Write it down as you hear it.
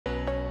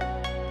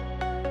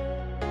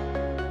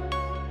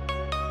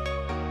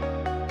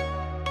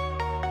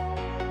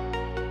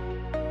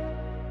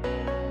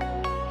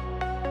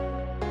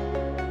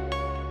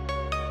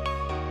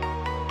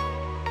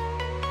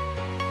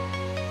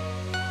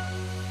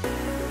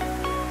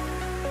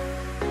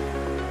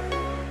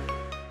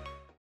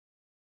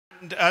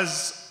And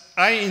as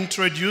I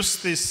introduce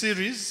this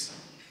series,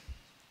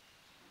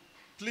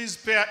 please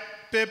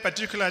pay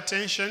particular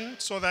attention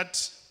so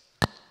that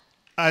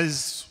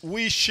as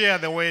we share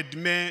the word,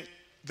 may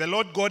the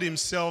Lord God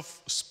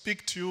himself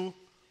speak to you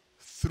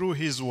through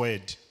his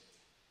word.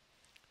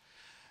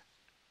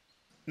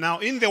 Now,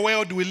 in the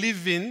world we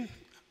live in,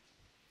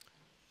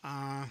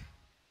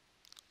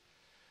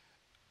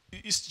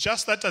 it's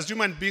just that as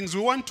human beings,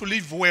 we want to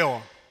live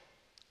well.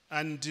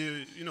 And,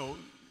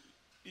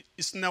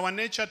 it's in our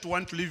nature to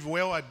want to live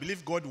well. I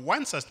believe God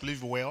wants us to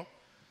live well.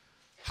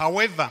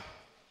 However,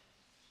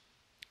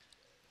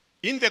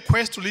 in the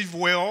quest to live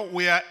well,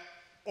 we are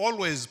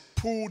always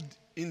pulled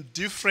in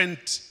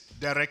different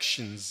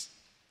directions.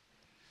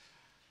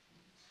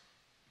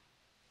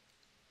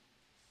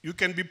 You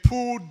can be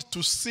pulled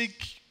to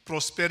seek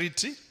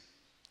prosperity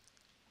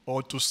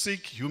or to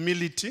seek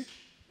humility,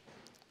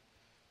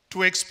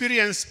 to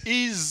experience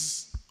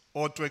ease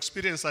or to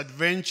experience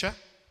adventure,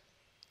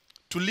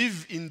 to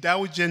live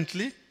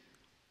indulgently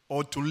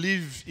or to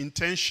live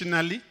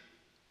intentionally,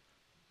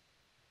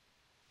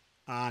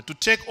 to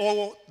take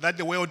all that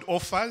the world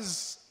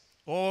offers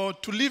or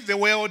to leave the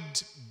world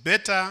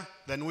better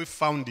than we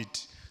found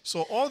it.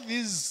 So all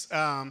these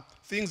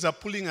things are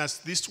pulling us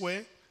this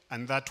way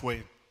and that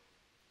way.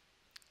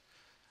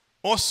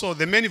 Also,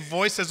 the many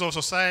voices of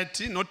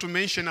society, not to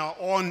mention our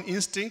own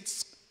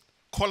instincts,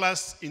 call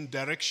us in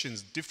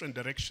directions, different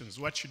directions.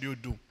 What should you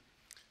do?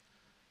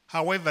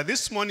 However,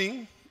 this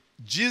morning,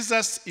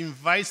 Jesus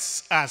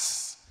invites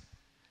us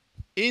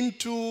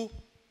into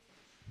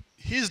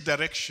his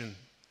direction,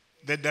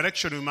 the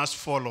direction we must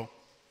follow.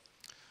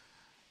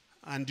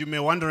 And you may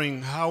be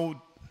wondering, how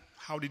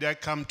did I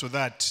come to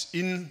that?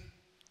 In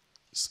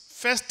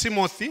 1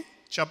 Timothy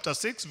chapter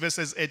 6,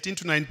 verses 18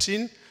 to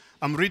 19,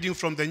 I'm reading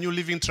from the New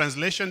Living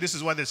Translation. This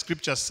is what the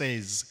scripture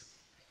says.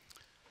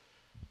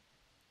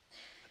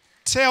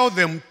 Tell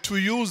them to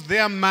use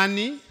their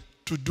money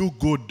to do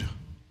good.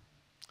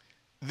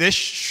 They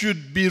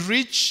should be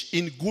rich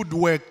in good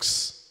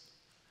works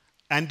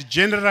and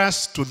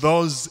generous to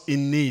those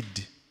in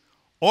need,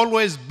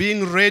 always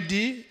being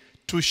ready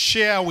to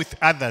share with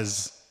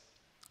others.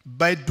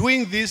 By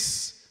doing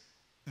this,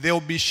 they'll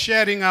be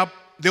storing up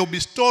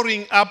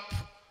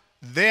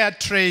their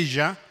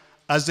treasure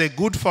as a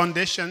good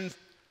foundation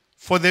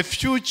for the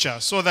future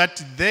so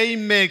that they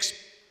may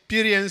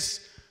experience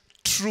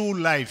true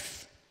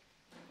life.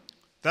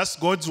 That's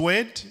God's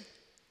word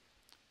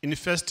in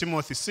 1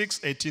 Timothy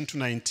 6, 18 to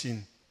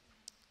 19.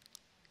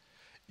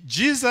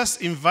 Jesus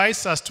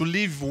invites us to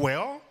live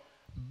well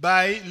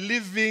by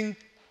living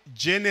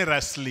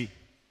generously.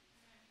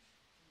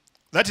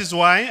 That is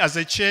why, as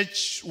a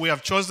church, we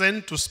have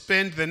chosen to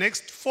spend the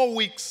next 4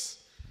 weeks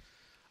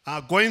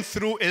going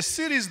through a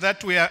series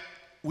that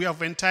we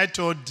have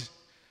entitled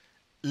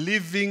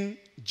Living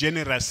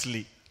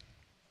Generously.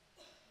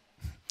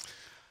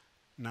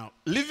 Now,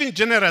 living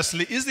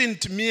generously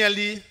isn't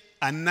merely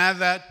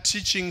another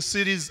teaching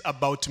series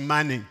about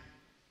money.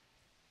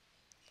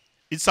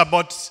 It's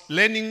about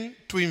learning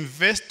to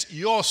invest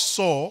your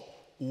soul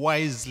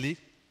wisely,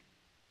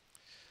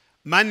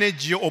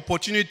 manage your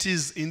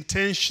opportunities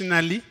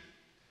intentionally,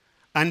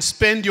 and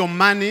spend your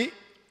money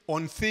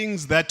on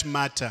things that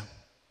matter.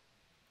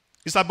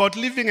 It's about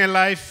living a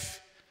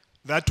life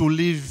that will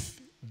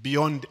live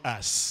beyond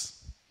us.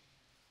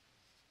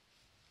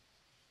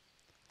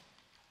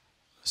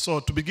 So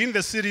to begin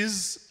the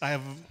series, I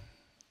have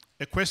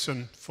a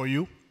question for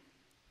you.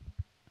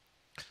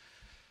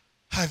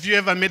 Have you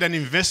ever made an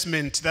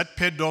investment that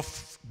paid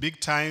off big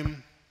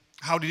time?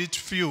 How did it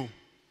feel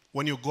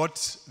when you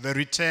got the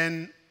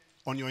return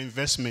on your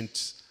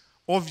investment?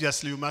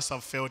 Obviously, you must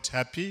have felt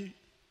happy.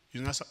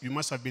 You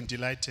must have been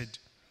delighted.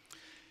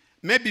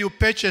 Maybe you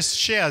purchased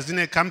shares in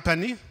a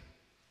company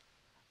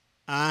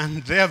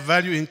and their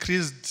value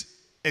increased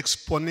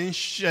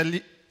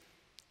exponentially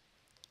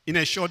in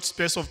a short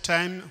space of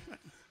time.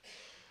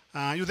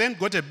 You then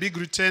got a big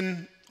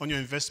return on your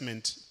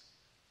investment.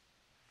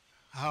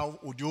 How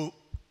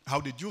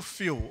did you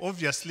feel?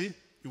 Obviously,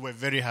 you were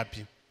very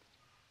happy.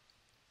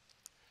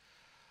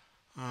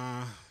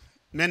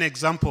 Many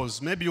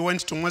examples. Maybe you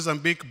went to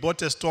Mozambique,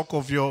 bought a stock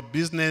of your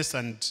business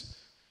and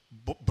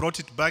brought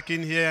it back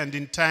in here, and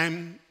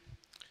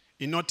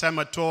in no time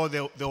at all,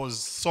 there was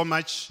so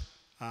much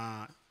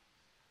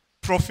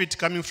profit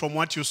coming from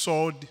what you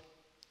sold.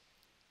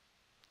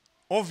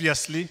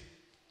 Obviously,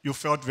 you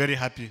felt very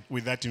happy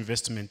with that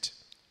investment.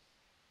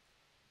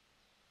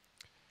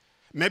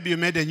 Maybe you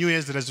made a New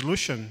Year's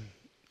resolution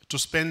to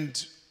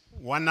spend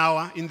 1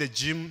 hour in the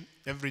gym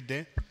every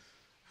day.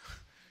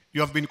 You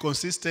have been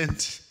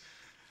consistent,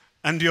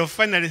 and you're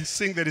finally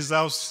seeing the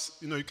results.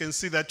 You can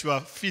see that you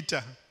are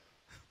fitter,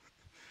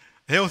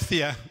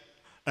 healthier,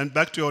 and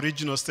back to your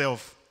original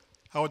self.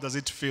 How does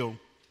it feel?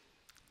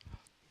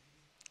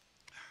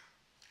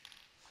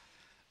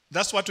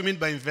 That's what we mean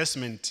by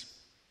investment.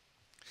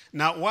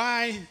 Now,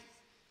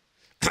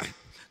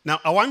 Now,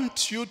 I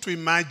want you to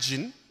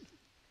imagine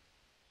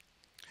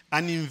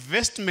an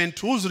investment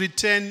whose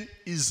return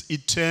is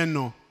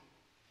eternal,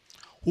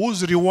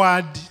 whose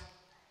reward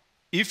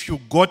if you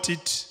got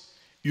it,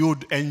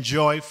 you'd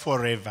enjoy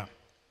forever.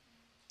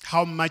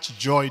 How much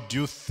joy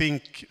do you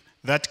think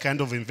that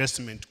kind of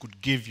investment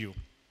could give you?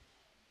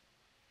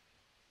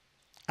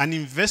 An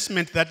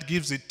investment that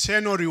gives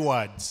eternal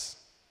rewards.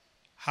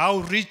 How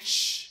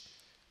rich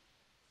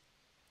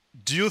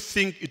do you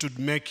think it would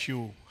make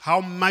you? How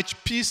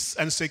much peace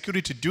and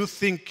security do you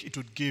think it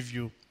would give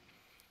you?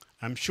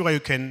 I'm sure you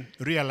can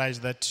realize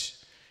that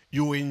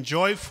you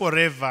enjoy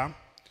forever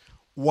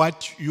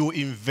what you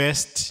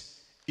invest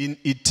in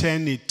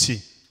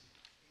eternity.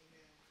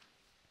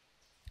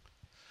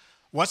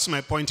 What's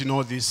my point in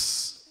all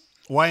this?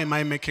 Why am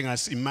I making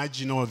us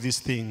imagine all these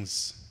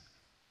things?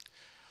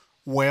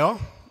 Well,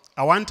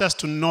 I want us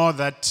to know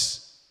that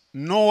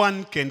no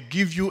one can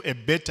give you a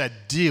better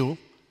deal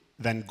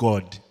than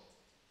God.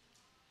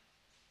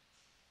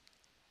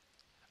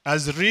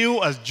 As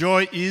real as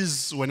joy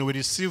is when we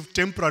receive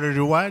temporary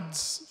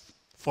rewards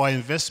for our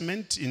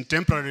investment in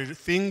temporary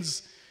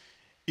things,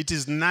 it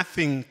is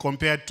nothing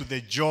compared to the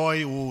joy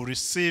we will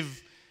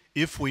receive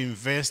if we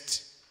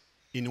invest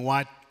in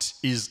what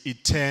is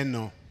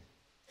eternal,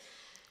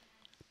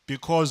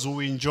 because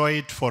we enjoy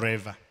it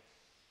forever.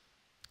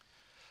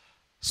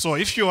 So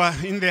if you are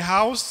in the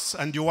house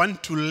and you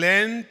want to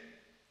learn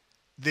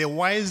the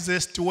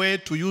wisest way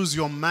to use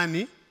your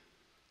money,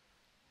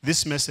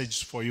 this message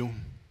is for you.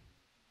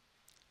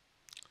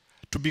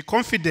 To be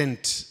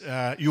confident,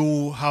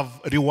 you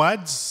have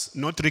rewards,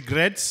 not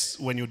regrets,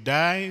 when you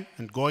die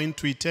and go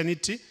into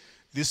eternity.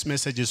 This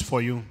message is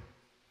for you.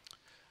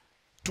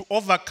 To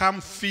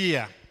overcome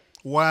fear,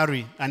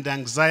 worry, and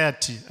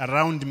anxiety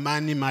around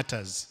money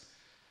matters.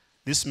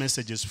 This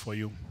message is for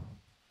you.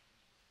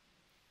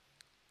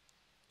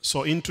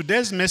 So in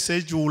today's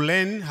message, we'll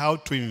learn how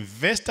to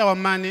invest our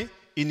money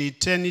in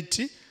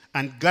eternity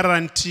and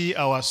guarantee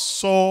our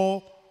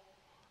soul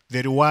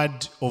the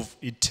reward of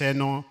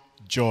eternal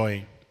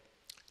joy.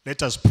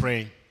 Let us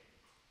pray.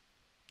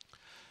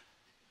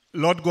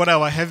 Lord God,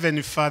 our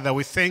Heavenly Father,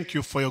 we thank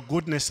you for your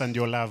goodness and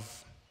your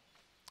love,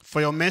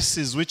 for your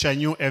mercies which I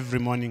knew every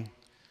morning.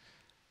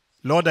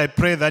 Lord, I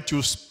pray that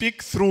you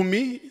speak through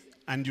me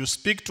and you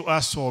speak to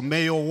us all.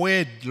 May your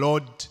word,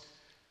 Lord,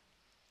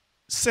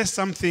 say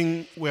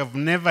something we have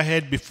never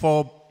heard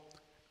before.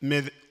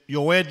 May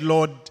your word,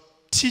 Lord,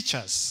 teach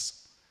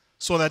us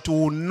so that we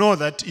will know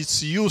that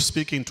it's you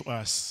speaking to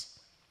us.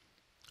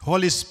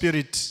 Holy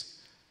Spirit,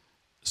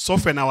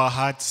 soften our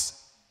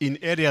hearts in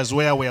areas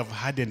where we have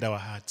hardened our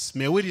hearts.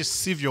 May we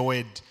receive your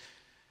word.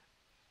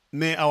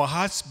 May our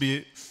hearts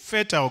be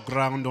fertile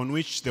ground on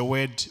which the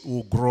word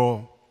will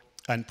grow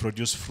and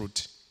produce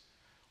fruit.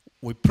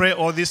 We pray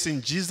all this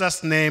in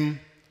Jesus' name.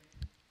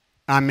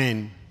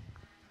 Amen.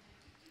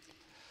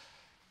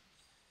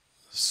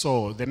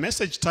 So, the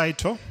message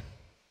title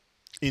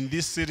in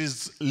this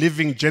series,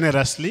 Living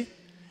Generously,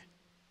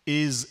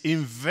 is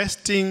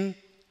Investing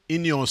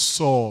in Your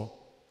Soul.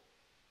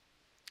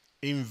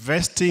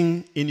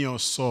 Investing in your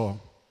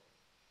soul.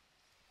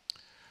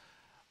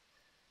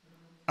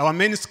 Our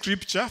main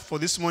scripture for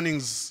this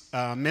morning's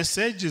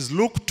message is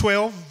Luke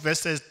 12,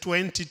 verses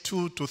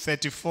 22 to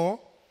 34.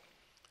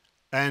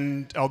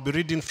 And I'll be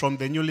reading from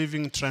the New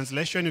Living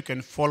Translation. You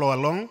can follow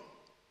along.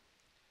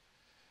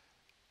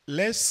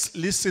 Let's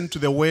listen to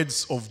the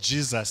words of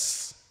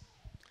Jesus.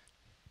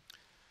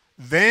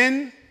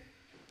 Then,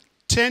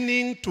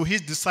 turning to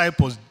his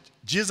disciples,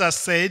 Jesus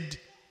said,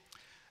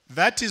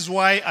 "That is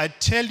why I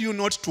tell you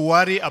not to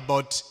worry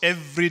about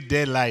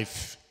everyday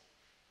life.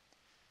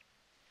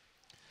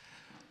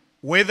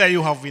 Whether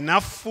you have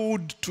enough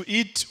food to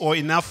eat or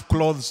enough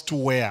clothes to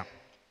wear.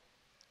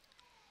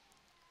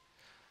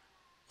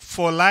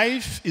 For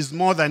life is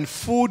more than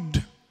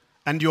food,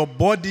 and your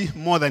body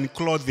more than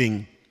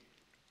clothing.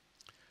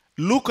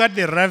 Look at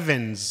the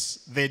ravens.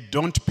 They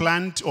don't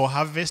plant or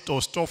harvest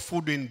or store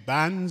food in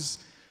barns,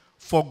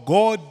 for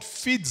God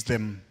feeds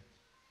them.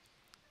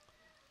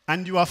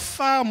 And you are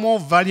far more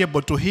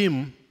valuable to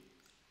him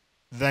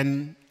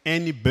than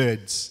any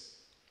birds.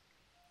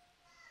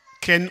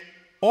 Can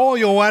all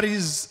your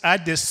worries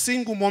add a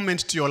single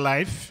moment to your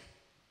life?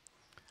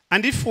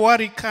 And if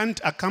worry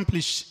can't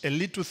accomplish a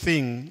little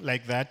thing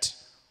like that,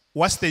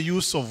 what's the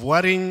use of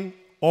worrying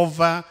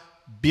over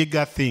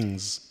bigger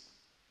things?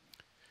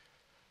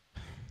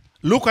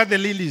 Look at the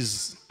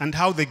lilies and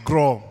how they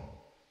grow.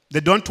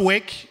 They don't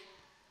work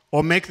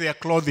or make their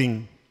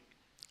clothing.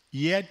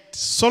 Yet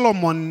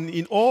Solomon,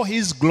 in all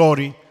his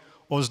glory,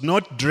 was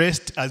not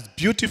dressed as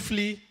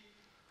beautifully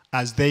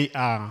as they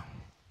are.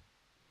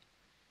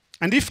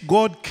 And if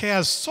God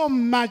cares so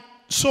much,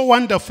 so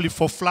wonderfully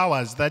for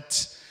flowers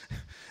that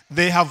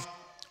they have,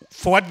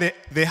 for what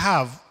they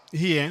have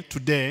here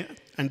today,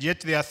 and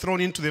yet they are thrown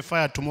into the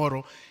fire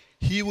tomorrow,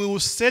 he will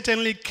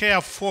certainly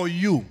care for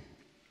you.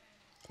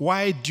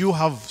 Why do you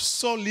have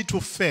so little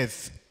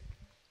faith?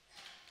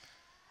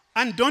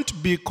 And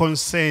don't be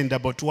concerned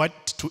about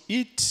what to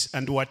eat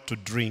and what to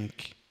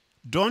drink.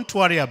 Don't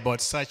worry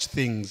about such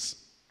things.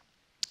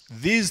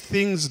 These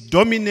things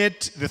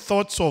dominate the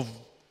thoughts of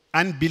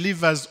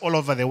unbelievers all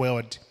over the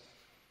world.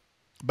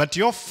 But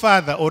your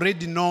Father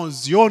already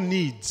knows your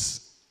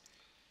needs.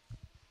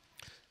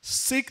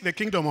 Seek the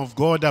kingdom of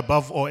God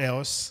above all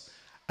else,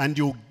 and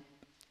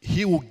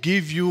he will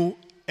give you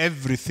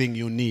everything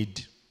you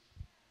need.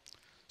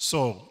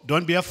 So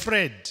don't be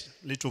afraid,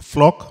 little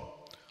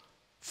flock,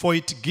 for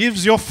it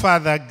gives your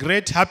Father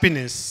great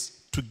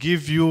happiness to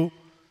give you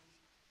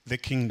the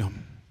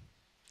kingdom.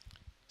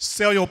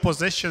 Sell your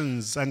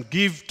possessions and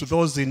give to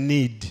those in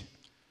need.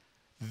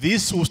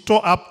 This will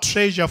store up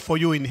treasure for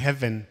you in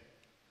heaven.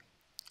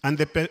 And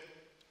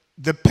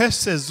the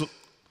purses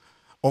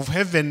of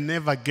heaven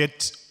never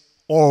get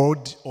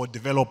old or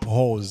develop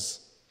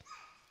holes.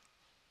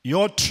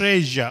 Your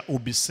treasure will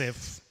be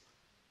safe.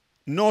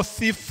 No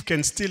thief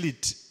can steal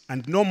it,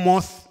 and no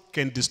moth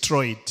can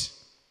destroy it.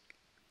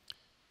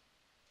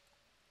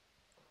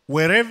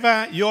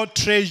 Wherever your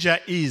treasure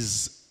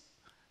is,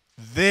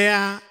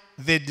 there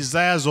the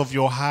desires of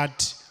your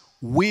heart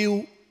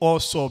will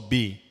also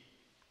be.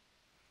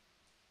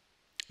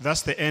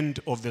 That's the end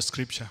of the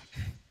scripture.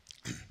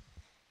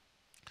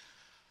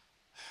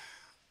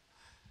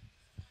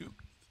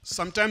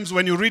 Sometimes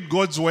when you read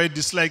God's word,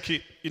 it's like,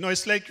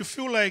 it's like you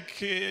feel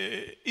like,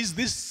 is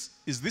this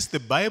the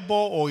Bible,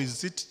 or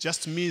is it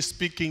just me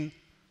speaking?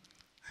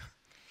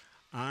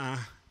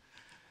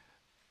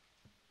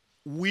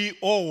 We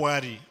all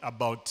worry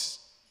about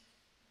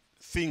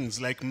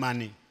things like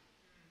money.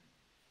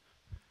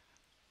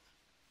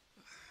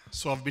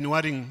 So I've been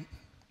worrying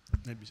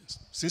maybe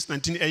since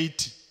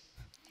 1980.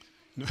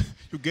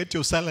 You get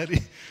your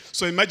salary.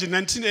 So imagine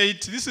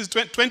 1980, this is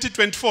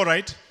 2024,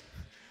 right?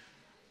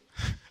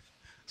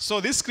 So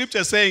this scripture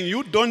is saying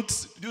you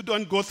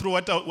don't go through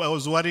what I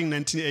was worrying in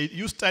 1980.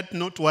 You start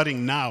not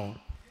worrying now.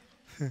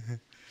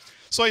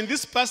 So in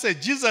this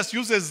passage, Jesus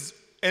uses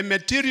a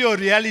material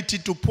reality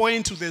to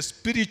point to the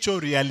spiritual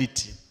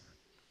reality.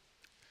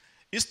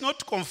 It's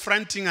not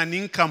confronting an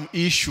income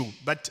issue,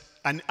 but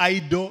an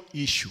idol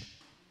issue.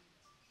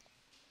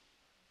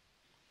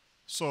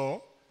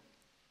 So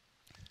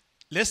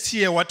let's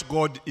hear what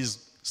God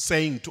is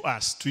saying to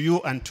us, to you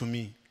and to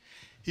me.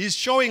 He's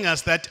showing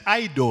us that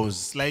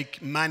idols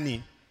like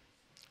money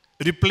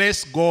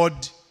replace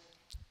God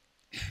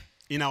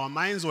in our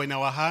minds or in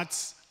our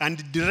hearts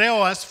and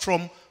derail us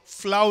from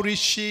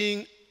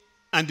flourishing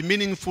and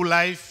meaningful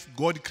life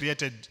God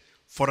created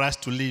for us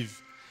to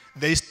live.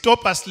 They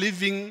stop us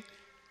living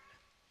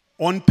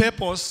on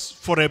purpose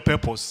for a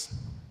purpose.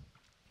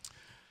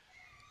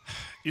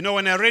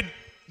 When I read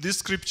this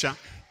scripture,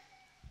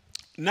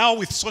 now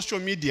with social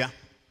media,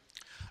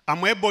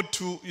 I'm able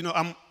to,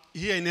 I'm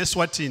here in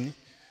Eswatini.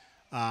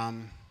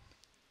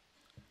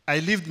 I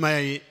lived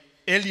my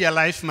earlier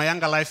life, my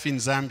younger life in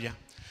Zambia.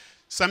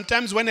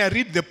 Sometimes when I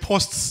read the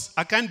posts,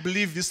 I can't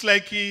believe it's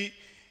like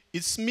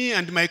it's me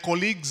and my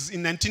colleagues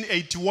in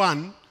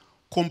 1981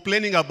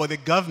 complaining about the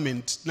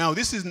government. Now,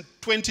 this is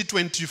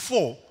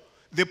 2024.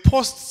 The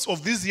posts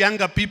of these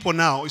younger people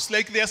now, it's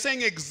like they're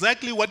saying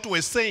exactly what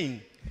we're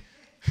saying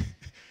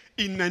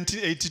in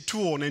 1982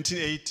 or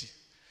 1980.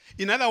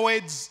 In other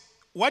words,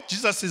 what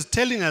Jesus is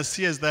telling us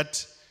here is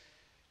that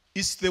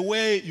it's the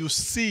way you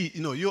see,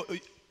 you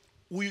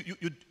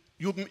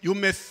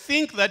may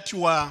think that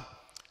you are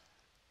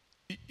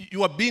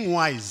being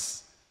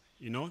wise,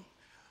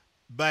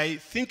 by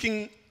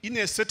thinking in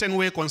a certain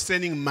way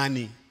concerning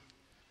money.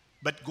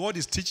 But God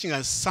is teaching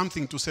us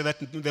something to say that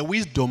the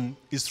wisdom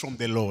is from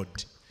the Lord.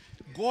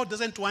 God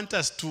doesn't want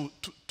us to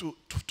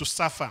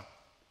suffer.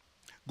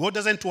 God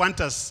doesn't want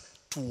us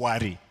to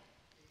worry.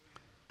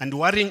 And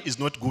worrying is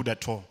not good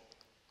at all.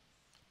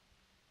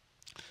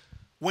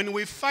 When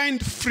we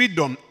find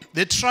freedom,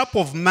 the trap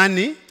of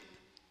money,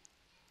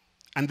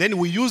 and then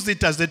we use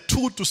it as a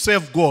tool to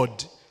serve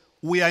God,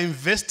 we are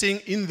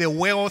investing in the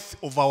wealth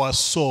of our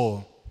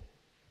soul.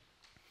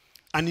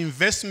 An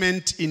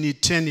investment in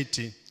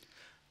eternity.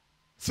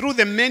 Through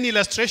the many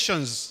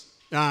illustrations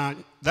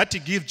that he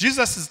gives,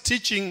 Jesus is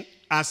teaching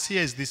us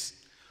here is this.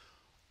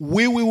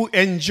 We will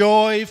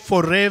enjoy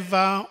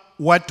forever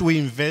what we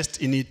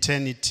invest in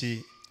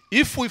eternity.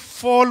 If we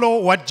follow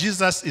what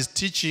Jesus is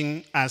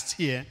teaching us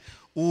here,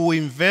 we will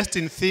invest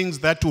in things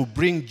that will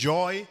bring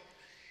joy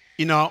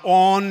in our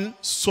own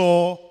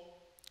soul,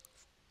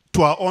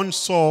 to our own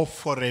soul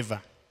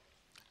forever.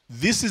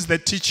 This is the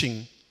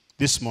teaching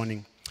this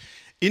morning.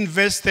 In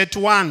verse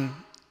 31,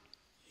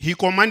 he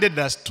commanded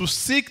us to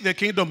seek the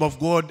kingdom of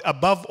God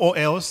above all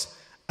else,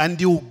 and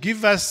he will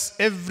give us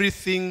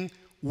everything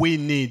we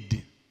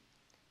need.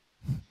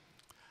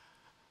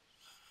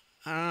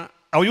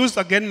 I'll use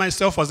again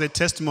myself as a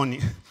testimony.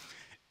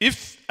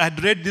 If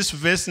I'd read this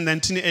verse in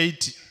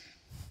 1980,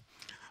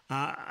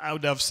 I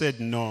would have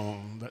said,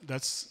 no,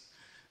 that's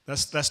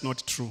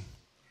not true.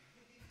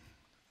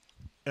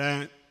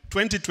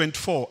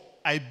 2024,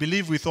 I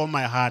believe with all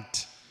my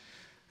heart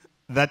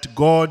that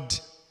God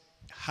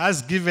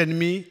has given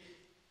me,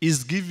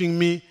 is giving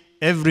me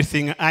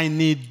everything I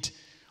need,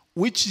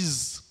 which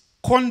is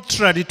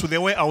contrary to the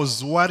way I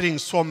was worrying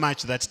so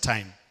much that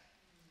time.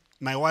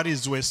 My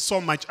worries were so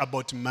much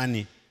about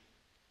money.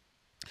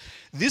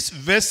 This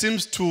verse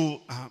seems to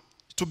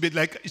be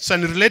like it's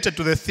unrelated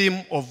to the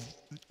theme of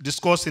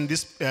discourse in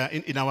this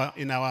in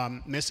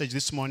our message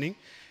this morning.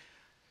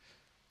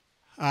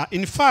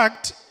 In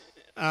fact,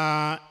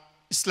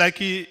 it's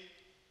like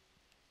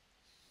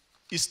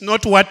it's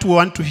not what we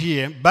want to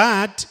hear,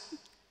 but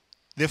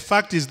the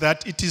fact is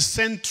that it is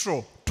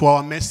central to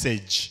our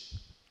message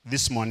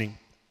this morning.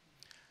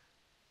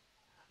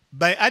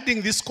 By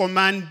adding this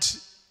command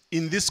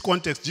in this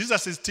context,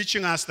 Jesus is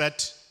teaching us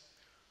that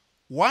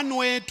one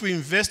way to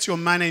invest your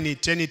money in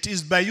eternity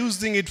is by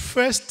using it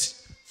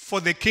first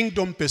for the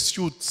kingdom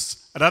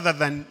pursuits rather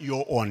than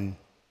your own.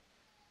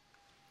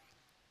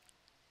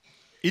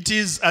 It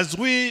is as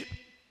we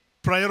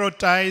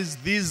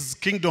prioritize these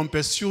kingdom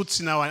pursuits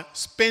in our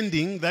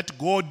spending that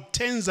God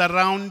turns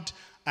around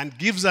and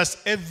gives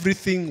us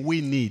everything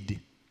we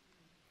need.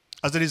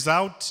 As a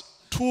result,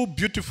 two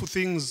beautiful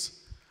things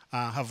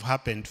have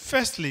happened.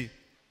 Firstly,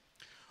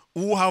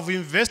 we have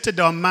invested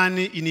our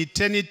money in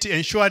eternity,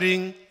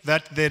 ensuring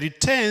that the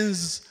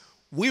returns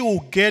we will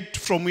get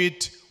from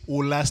it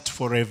will last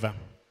forever.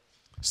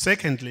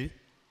 Secondly,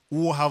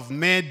 we have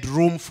made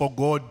room for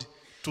God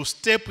to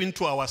step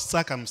into our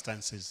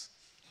circumstances,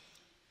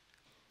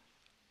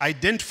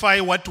 identify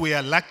what we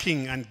are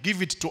lacking and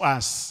give it to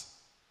us.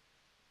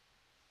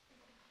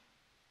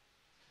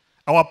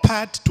 Our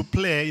part to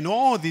play in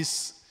all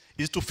this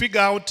is to figure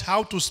out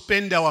how to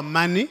spend our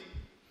money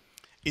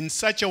in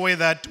such a way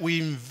that we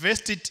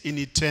invest it in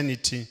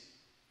eternity.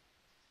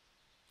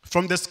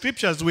 From the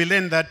scriptures, we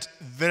learn that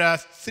there are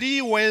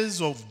three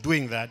ways of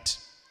doing that.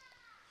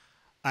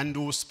 And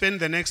we'll spend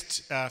the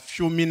next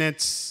few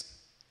minutes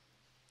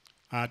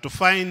to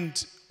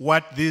find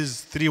what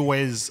these three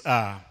ways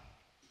are.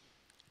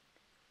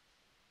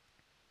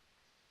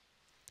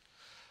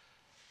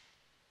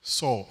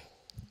 So,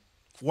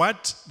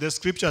 what the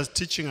scripture is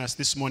teaching us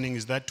this morning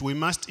is that we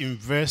must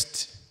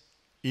invest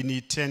in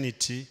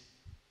eternity.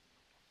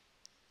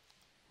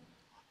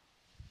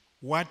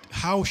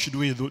 How should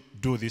we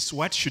do this?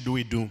 What should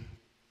we do?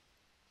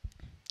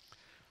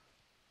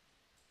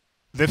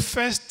 The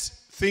first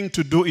thing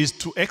to do is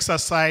to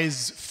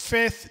exercise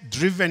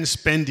faith-driven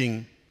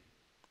spending,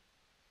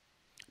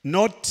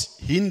 not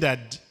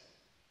hindered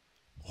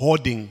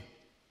hoarding.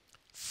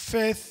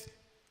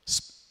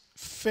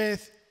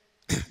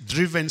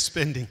 Faith-driven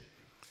spending.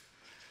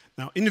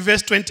 Now, in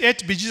verse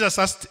 28, Jesus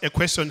asked a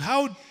question.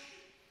 How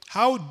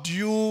do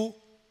you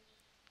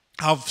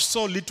have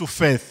so little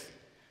faith?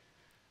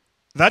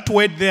 That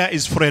word there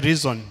is for a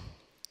reason.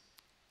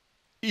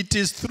 It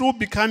is through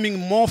becoming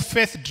more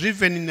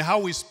faith-driven in how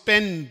we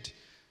spend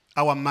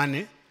our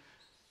money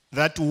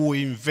that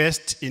we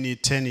invest in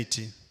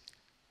eternity.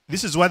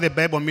 This is what the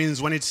Bible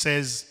means when it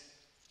says,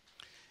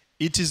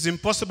 it is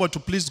impossible to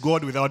please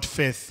God without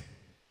faith.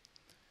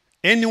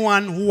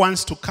 Anyone who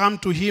wants to come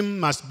to him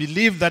must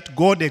believe that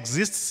God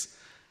exists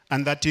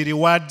and that he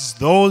rewards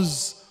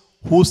those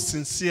who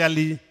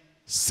sincerely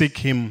seek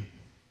him.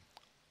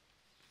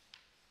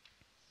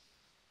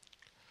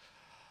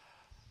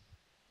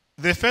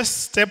 The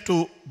first step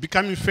to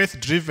becoming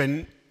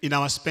faith-driven in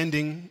our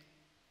spending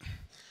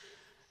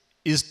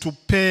is to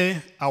pay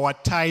our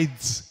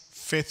tithes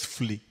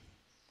faithfully.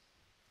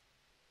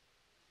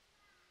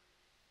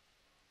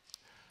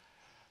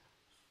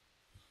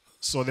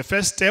 So the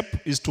first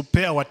step is to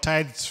pay our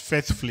tithes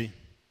faithfully.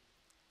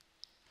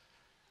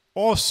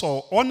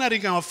 Also,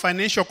 honoring our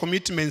financial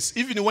commitments,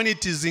 even when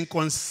it is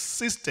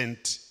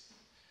inconsistent,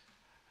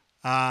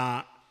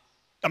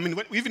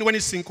 even when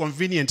it's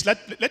inconvenient.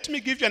 Let me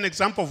give you an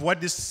example of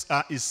what this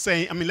is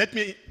saying. Let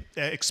me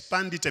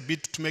expand it a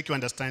bit to make you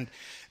understand.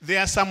 There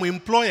are some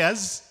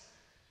employers,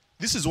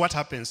 this is what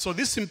happens. So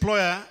this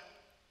employer,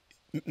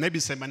 maybe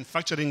it's a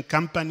manufacturing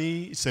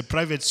company, it's a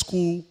private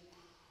school.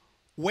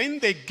 When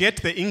they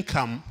get the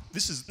income,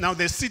 now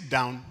they sit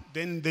down,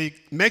 then they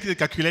make the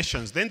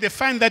calculations. Then they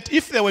find that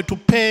if they were to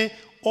pay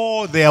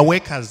all their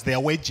workers their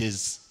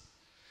wages,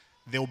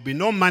 there will be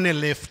no money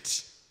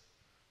left,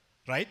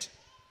 right?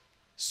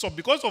 So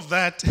because of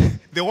that,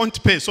 they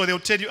won't pay. So they'll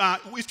tell you,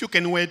 if you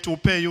can wait, we'll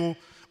pay you.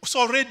 So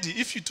already,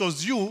 if it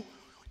was you,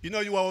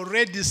 you are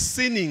already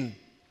sinning.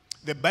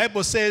 The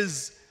Bible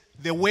says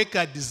the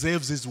worker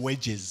deserves his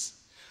wages.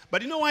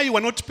 But you know why you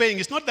are not paying?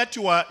 It's not that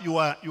you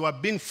are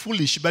being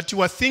foolish, but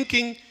you are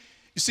thinking,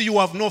 you see, you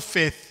have no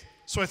faith.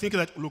 So I think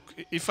that, look,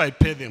 if I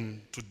pay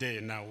them today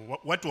now,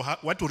 what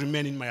will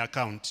remain in my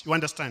account? You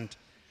understand?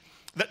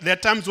 There are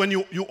times when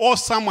you owe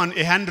someone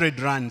 100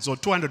 rands or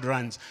 200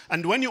 rands,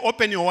 and when you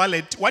open your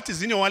wallet, what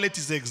is in your wallet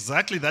is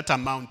exactly that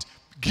amount.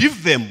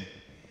 Give them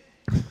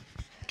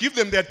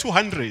their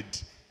 200.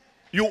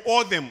 You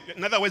owe them.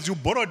 In other words, you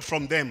borrowed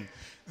from them.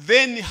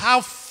 Then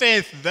have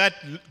faith that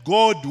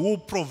God will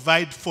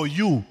provide for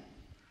you.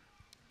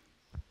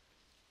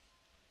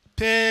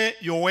 Pay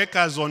your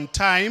workers on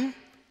time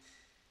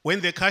when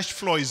the cash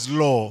flow is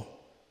low.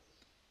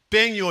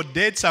 Paying your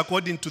debts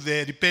according to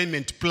the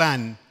repayment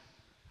plan.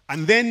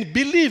 And then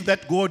believe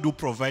that God will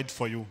provide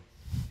for you.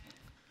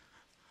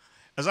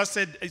 As I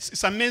said,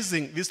 it's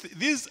amazing.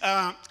 These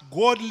are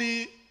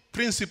godly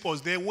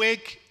principles. They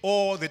work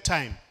all the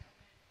time.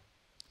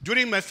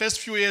 During my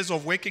first few years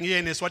of working here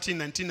in Eswatini in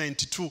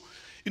 1992,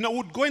 You know, I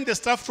would go in the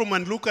staff room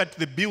and look at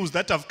the bills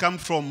that have come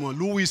from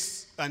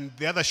Louis and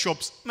the other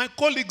shops. My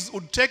colleagues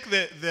would take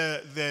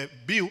the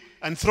bill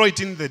and throw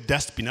it in the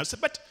dustbin. I said,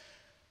 but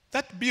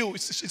that bill,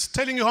 it's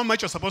telling you how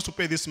much you're supposed to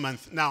pay this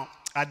month. Now,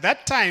 at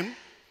that time,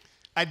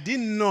 I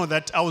didn't know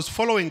that I was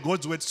following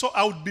God's word, so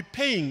I would be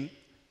paying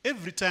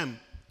every time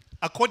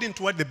according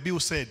to what the bill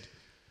said.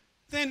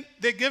 Then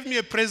they gave me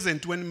a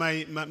present when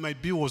my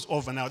bill was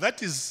over. Now,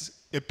 that is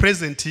a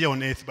present here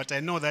on earth, but I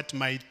know that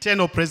my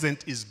eternal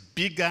present is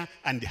bigger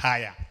and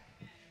higher.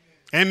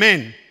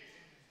 Amen.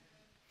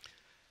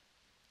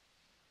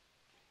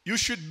 You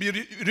should be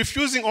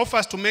refusing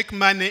offers to make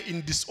money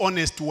in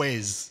dishonest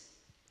ways.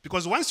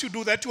 Because once you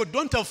do that, you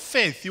don't have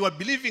faith. You are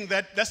believing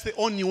that that's the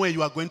only way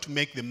you are going to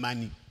make the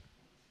money.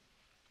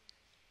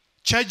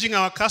 Charging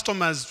our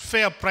customers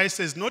fair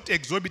prices, not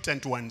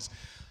exorbitant ones.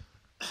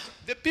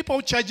 The people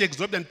who charge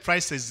exorbitant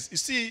prices, you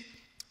see,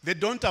 they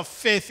don't have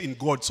faith in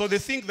God. So they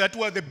think that,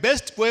 well, the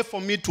best way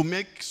for me to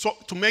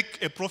make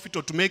a profit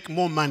or to make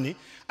more money,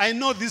 I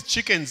know these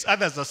chickens,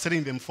 others are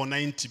selling them for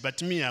 90,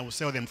 but me, I will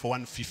sell them for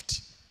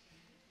 150.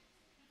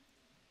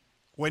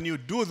 When you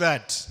do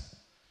that,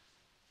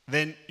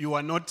 then you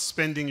are not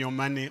spending your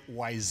money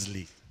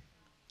wisely.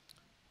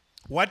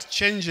 What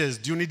changes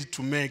do you need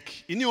to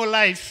make in your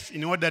life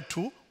in order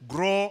to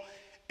grow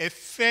a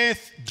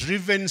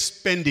faith-driven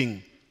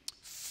spending?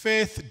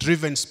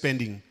 Faith-driven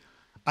spending.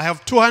 I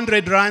have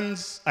 200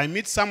 rands. I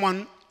meet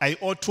someone, I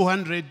owe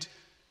 200.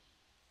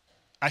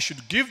 I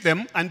should give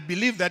them and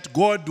believe that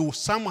God will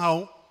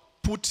somehow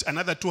put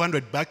another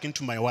 200 back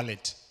into my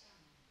wallet.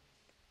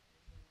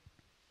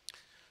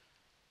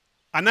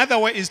 Another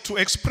way is to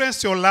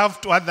express your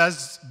love to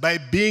others by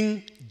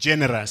being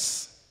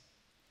generous.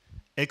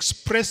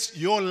 Express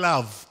your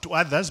love to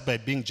others by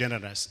being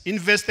generous. In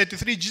verse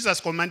 33,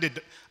 Jesus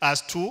commanded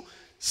us to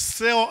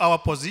sell our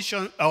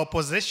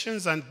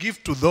possessions and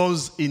give to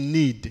those in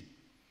need.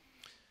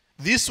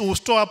 This will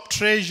store up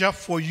treasure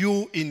for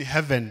you in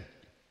heaven.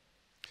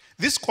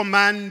 This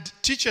command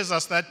teaches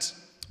us that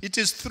it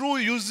is through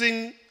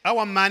using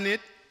our money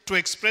to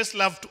express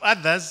love to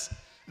others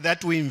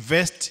that we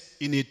invest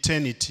in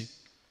eternity.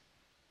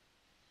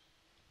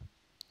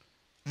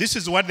 This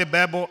is what the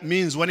Bible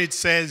means when it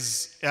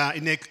says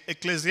in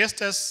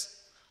Ecclesiastes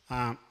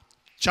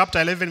chapter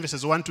 11,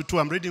 verses 1 to 2.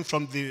 I'm reading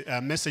from the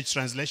Message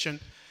translation.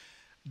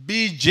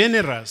 Be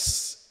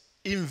generous.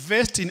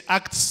 Invest in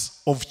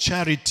acts of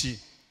charity.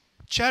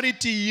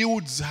 Charity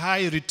yields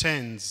high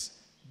returns.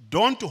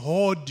 Don't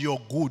hoard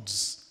your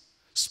goods.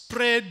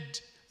 Spread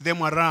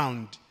them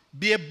around.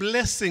 Be a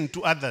blessing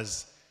to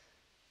others.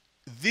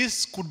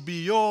 This could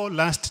be your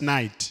last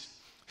night.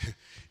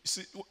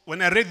 See,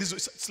 when I read this,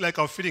 it's like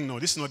I'm feeling, no,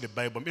 this is not the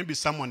Bible. Maybe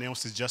someone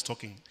else is just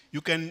talking.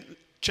 You can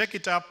check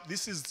it up.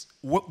 This is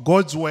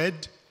God's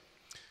word.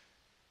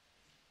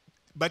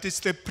 But it's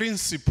the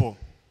principle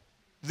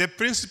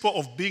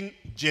of being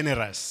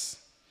generous.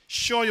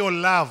 Show your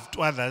love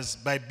to others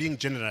by being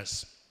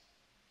generous.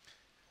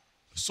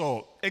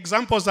 So,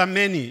 examples are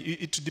many.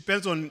 It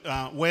depends on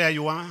where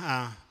you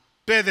are.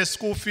 Pay the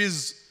school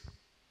fees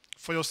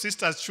for your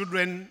sister's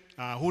children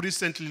who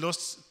recently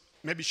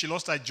maybe she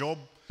lost her job.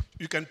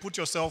 You can put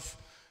yourself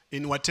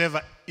in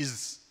whatever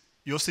is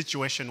your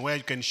situation where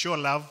you can show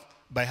love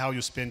by how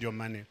you spend your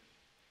money.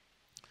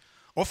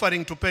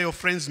 Offering to pay your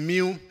friend's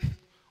meal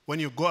when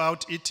you go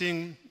out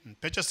eating,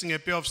 purchasing a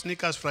pair of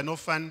sneakers for an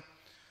orphan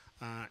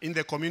in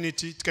the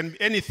community. It can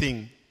be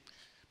anything.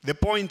 The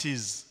point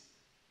is,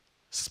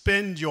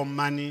 spend your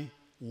money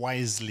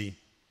wisely.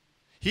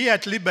 Here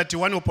at Liberty,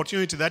 one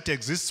opportunity that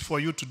exists for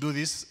you to do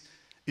this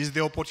is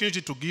the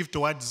opportunity to give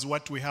towards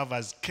what we have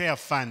as care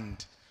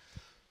fund.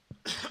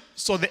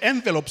 So the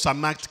envelopes are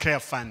marked care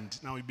fund.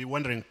 Now you'll be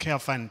wondering, care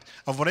fund.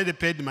 I've already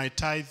paid my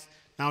tithe.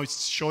 Now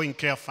it's showing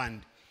care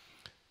fund.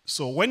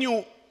 So when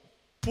you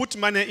put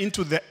money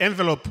into the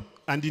envelope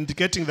and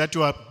indicating that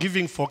you are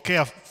giving for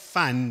care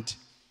fund,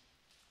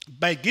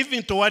 by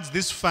giving towards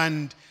this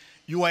fund,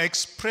 you are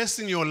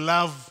expressing your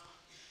love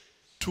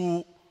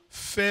to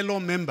fellow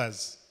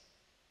members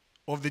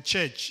of the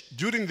church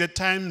during the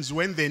times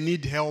when they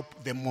need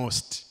help the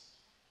most.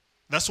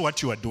 That's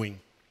what you are doing.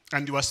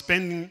 And you are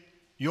spending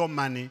your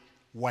money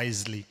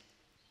wisely.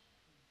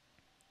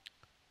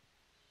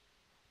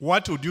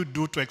 What would you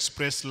do to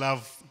express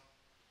love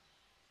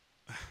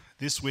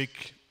this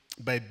week?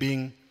 By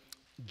being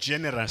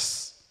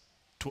generous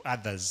to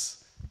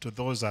others, to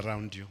those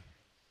around you.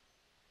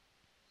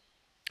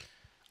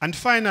 And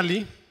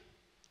finally,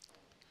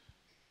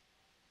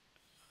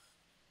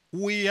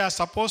 we are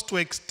supposed to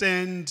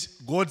extend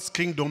God's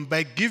kingdom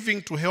by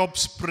giving to help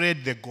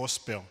spread the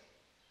gospel.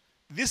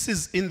 This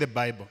is in the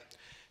Bible.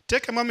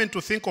 Take a moment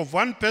to think of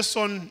one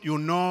person you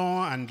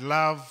know and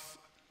love,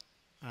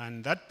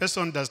 and that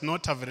person does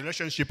not have a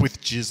relationship with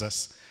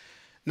Jesus.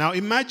 Now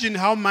imagine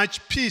how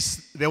much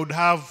peace they would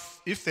have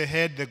if they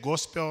heard the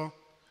gospel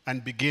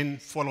and begin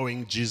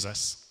following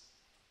Jesus.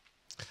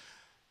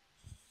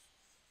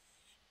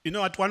 You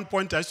know, at one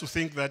point I used to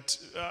think that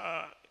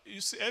you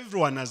see,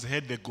 everyone has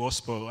heard the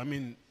gospel. I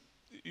mean,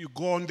 you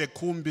go on the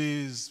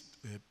Kumbis,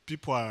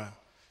 people are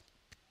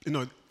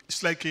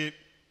it's like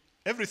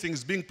everything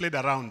is being played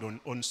around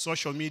on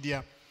social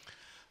media.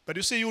 But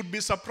you see, you would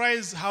be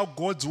surprised how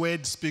God's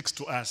word speaks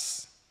to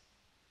us.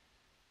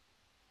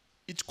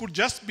 It could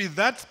just be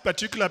that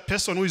particular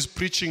person who is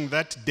preaching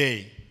that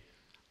day.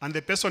 And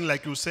the person,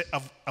 like you say,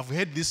 I've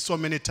heard this so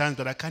many times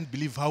that I can't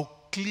believe how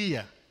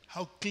clear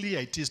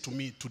it is to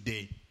me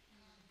today.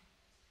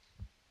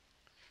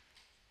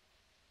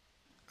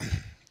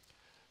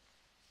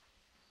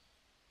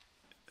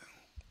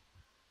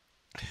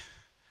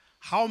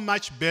 How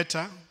much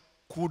better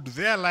could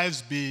their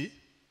lives be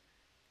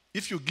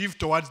if you give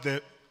towards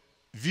the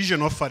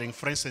vision offering,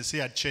 for instance,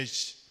 here at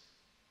church?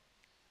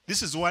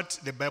 This is what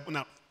the Bible...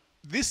 Now,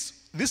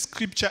 this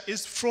scripture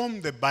is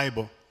from the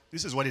Bible.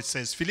 This is what it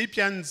says.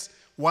 Philippians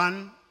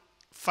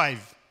 1:5.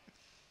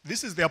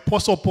 This is the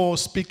Apostle Paul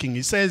speaking.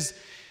 He says,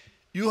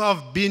 you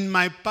have been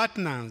my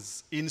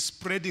partners in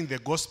spreading the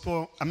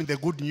gospel, the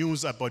good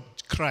news about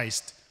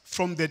Christ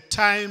from the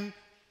time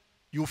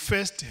you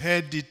first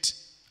heard it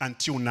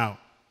until now.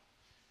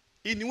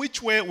 In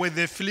which way were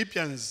the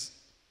Philippians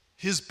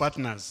his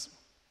partners?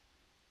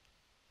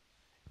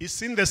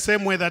 It's in the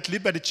same way that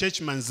Liberty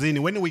Church Manzini,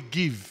 when we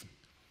give,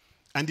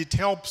 and it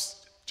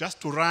helps just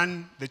to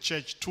run the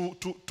church, to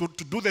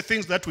do the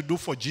things that we do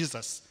for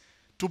Jesus,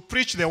 to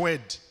preach the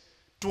word,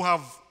 to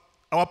have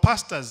our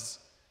pastors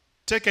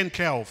taken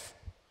care of.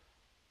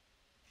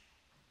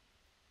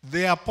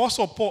 The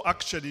Apostle Paul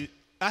actually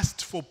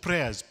asked for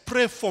prayers.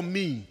 Pray for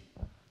me.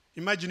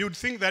 Imagine, you'd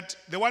think that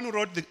the one who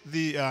wrote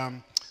the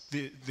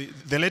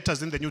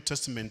letters in the New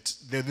Testament,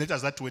 the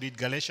letters that we read,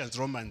 Galatians,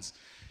 Romans,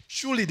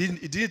 surely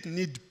he didn't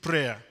need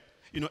prayer.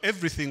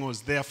 Everything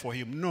was there for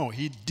him. No,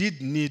 he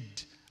did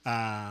need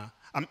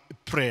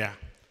prayer.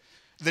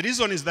 The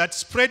reason is that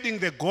spreading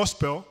the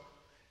gospel,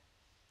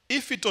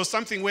 if it was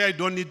something where I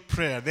don't need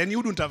prayer, then you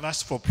wouldn't have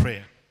asked for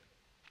prayer.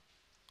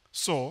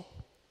 So,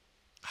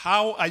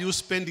 how are you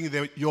spending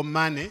your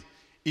money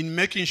in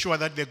making sure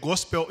that the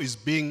gospel is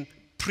being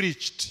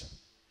preached?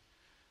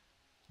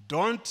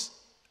 Don't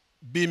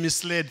be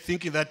misled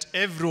thinking that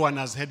everyone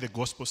has heard the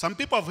gospel. Some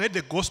people have heard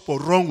the gospel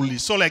wrongly.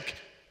 So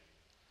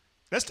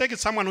let's take it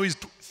someone who is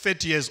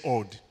 30 years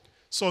old.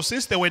 So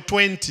since they were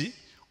 20,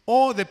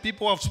 all the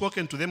people who have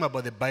spoken to them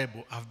about the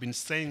Bible have been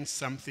saying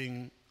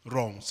something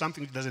wrong,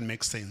 something that doesn't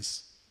make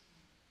sense.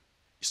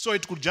 So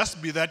it could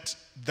just be that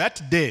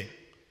day,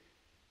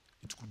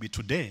 it could be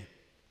today.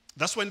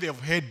 That's when they have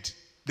heard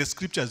the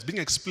scriptures being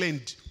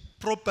explained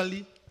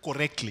properly,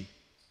 correctly.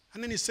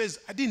 And then he says,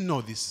 I didn't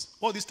know this.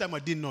 All this time I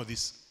didn't know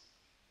this.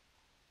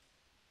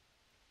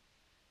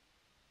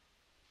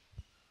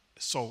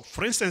 So,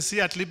 for instance,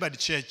 here at Liberty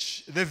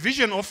Church, the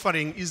vision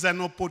offering is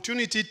an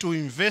opportunity to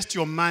invest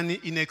your money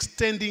in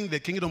extending the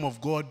kingdom of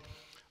God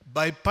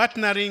by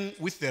partnering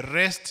with the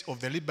rest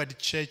of the Liberty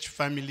Church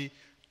family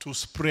to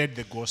spread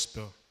the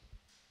gospel.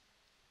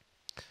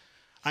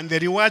 And the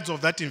rewards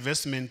of that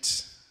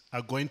investment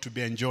are going to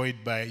be enjoyed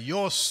by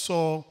your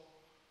soul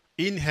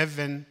in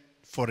heaven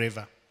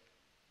forever.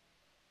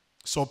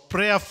 So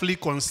prayerfully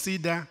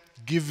consider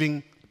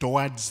giving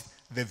towards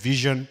the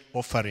vision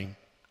offering.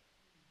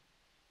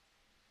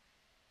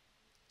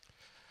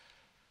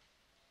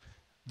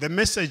 The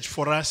message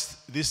for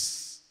us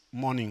this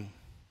morning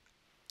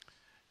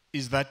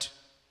is that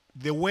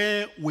the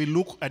way we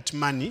look at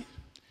money,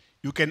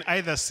 you can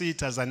either see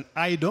it as an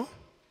idol,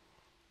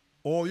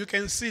 or you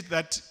can see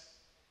that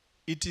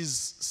it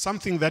is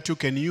something that you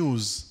can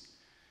use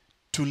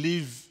to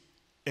live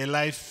a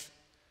life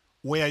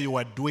where you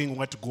are doing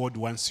what God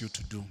wants you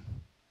to do.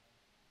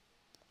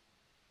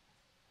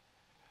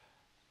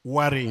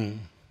 Worrying.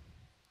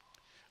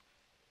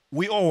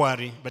 We all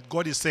worry, but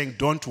God is saying,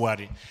 don't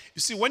worry. You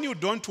see, when you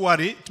don't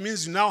worry, it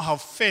means you now have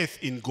faith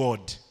in God.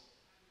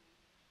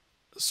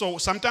 So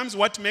sometimes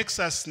what makes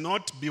us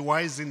not be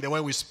wise in the way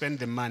we spend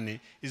the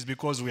money is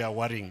because we are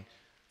worrying.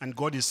 And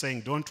God is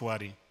saying, don't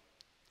worry.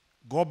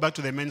 Go back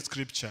to the main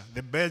scripture,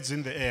 the birds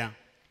in the air,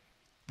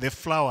 the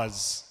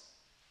flowers.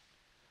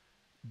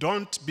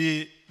 Don't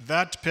be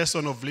that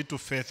person of little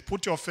faith.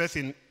 Put your faith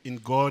in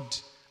God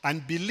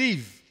and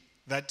believe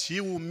that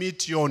He will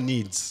meet your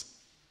needs.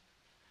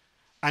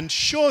 And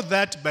show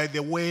that by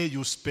the way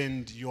you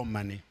spend your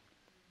money.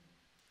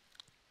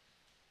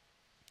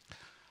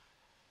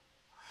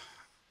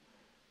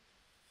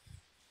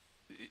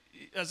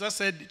 As I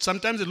said,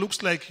 sometimes it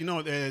looks like,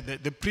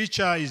 the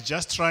preacher is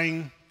just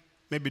trying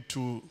maybe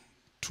to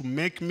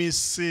make me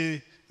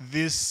see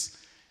this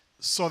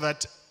so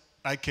that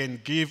I can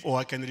give or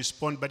I can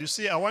respond. But you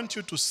see, I want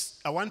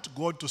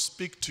God to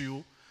speak to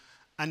you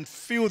and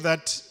feel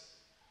that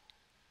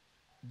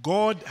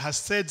God has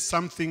said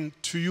something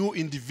to you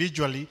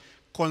individually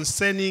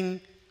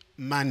concerning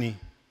money.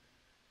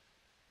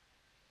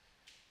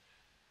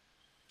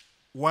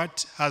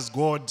 What has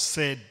God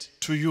said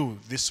to you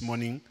this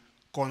morning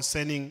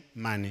concerning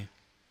money?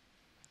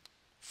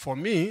 For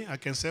me, I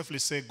can safely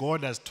say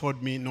God has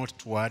told me not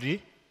to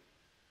worry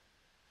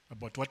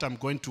about what I'm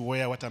going to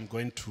wear, what I'm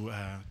going to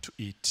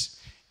eat.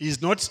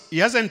 He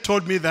hasn't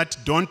told me that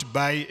don't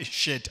buy a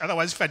shirt.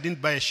 Otherwise, if I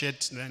didn't buy a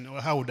shirt, then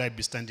how would I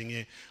be standing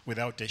here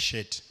without a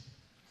shirt?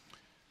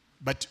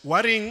 But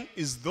worrying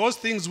is those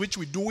things which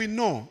we do, we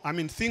know. I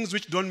mean, things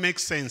which don't make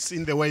sense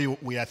in the way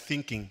we are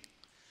thinking.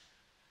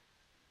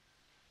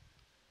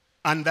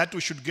 And that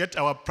we should get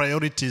our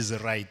priorities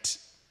right.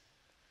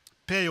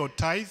 Pay your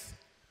tithe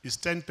is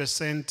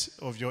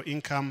 10% of your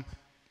income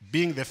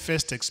being the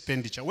first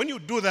expenditure. When you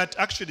do that,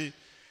 actually,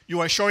 you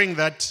are showing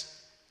that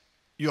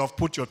you have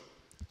put your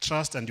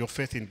trust and your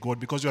faith in God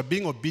because you are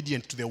being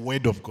obedient to the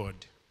word of God.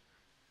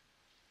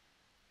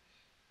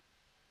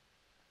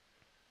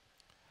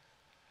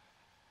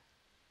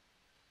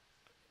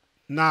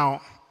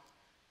 Now,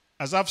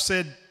 as I've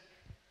said,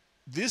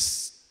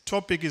 this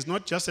topic is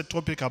not just a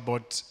topic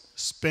about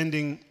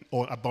spending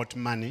or about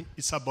money.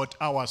 It's about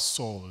our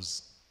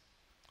souls.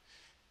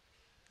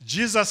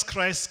 Jesus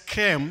Christ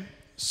came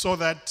so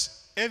that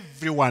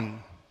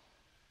everyone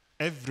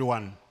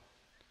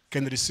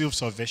can receive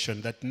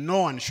salvation, that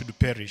no one should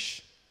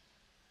perish.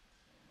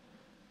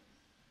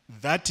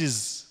 That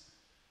is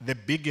the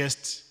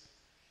biggest,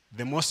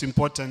 the most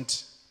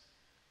important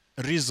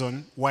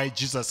reason why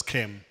Jesus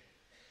came.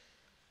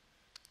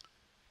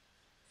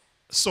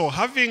 So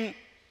having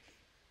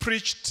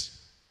preached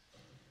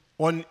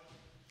on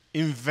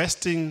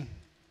investing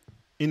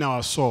in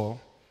our soul,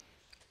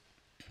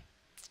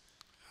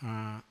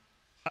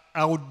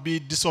 I would be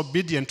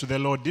disobedient to the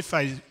Lord if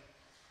I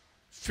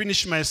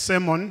finish my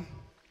sermon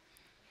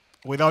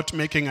without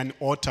making an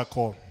altar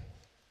call.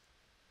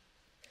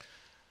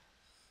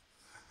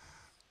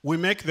 We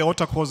make the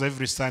altar calls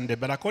every Sunday,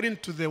 but according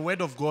to the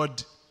word of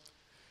God,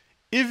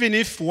 even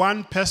if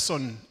one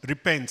person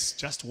repents,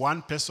 just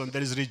one person,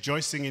 there is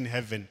rejoicing in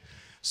heaven.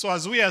 So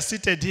as we are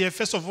seated here,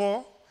 first of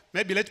all,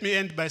 maybe let me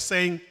end by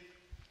saying,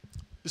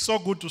 it's so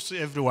good to see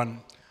everyone.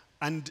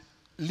 And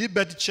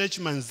Liberty Church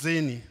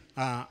Manzini,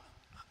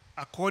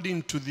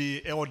 according to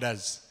the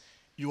elders,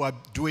 you are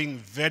doing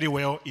very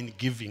well in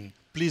giving.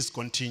 Please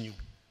continue.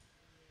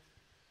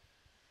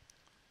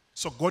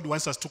 So God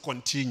wants us to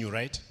continue,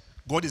 right?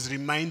 God is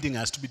reminding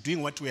us to be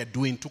doing what we are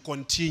doing, to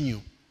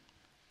continue.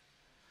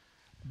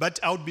 But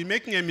I would be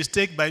making a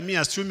mistake by me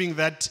assuming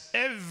that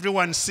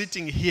everyone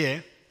sitting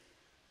here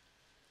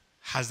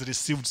has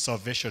received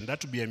salvation.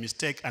 That would be a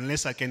mistake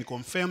unless I can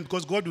confirm,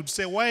 because God would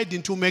say, why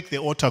didn't you make the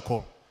altar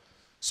call?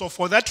 So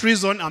for that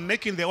reason, I'm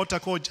making the altar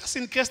call just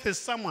in case there's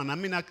someone. I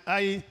mean,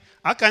 I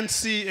can't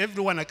see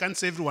everyone. I can't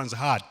see everyone's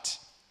heart.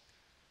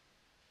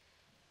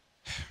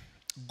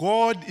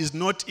 God is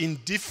not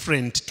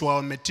indifferent to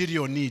our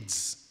material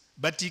needs,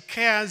 but he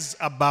cares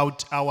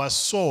about our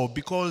soul,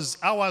 because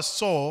our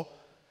soul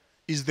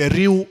is the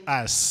real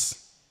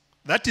us.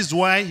 That is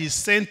why he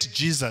sent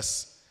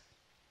Jesus.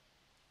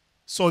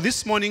 So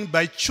this morning,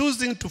 by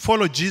choosing to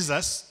follow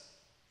Jesus,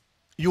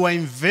 you are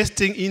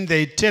investing in the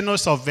eternal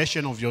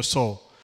salvation of your soul.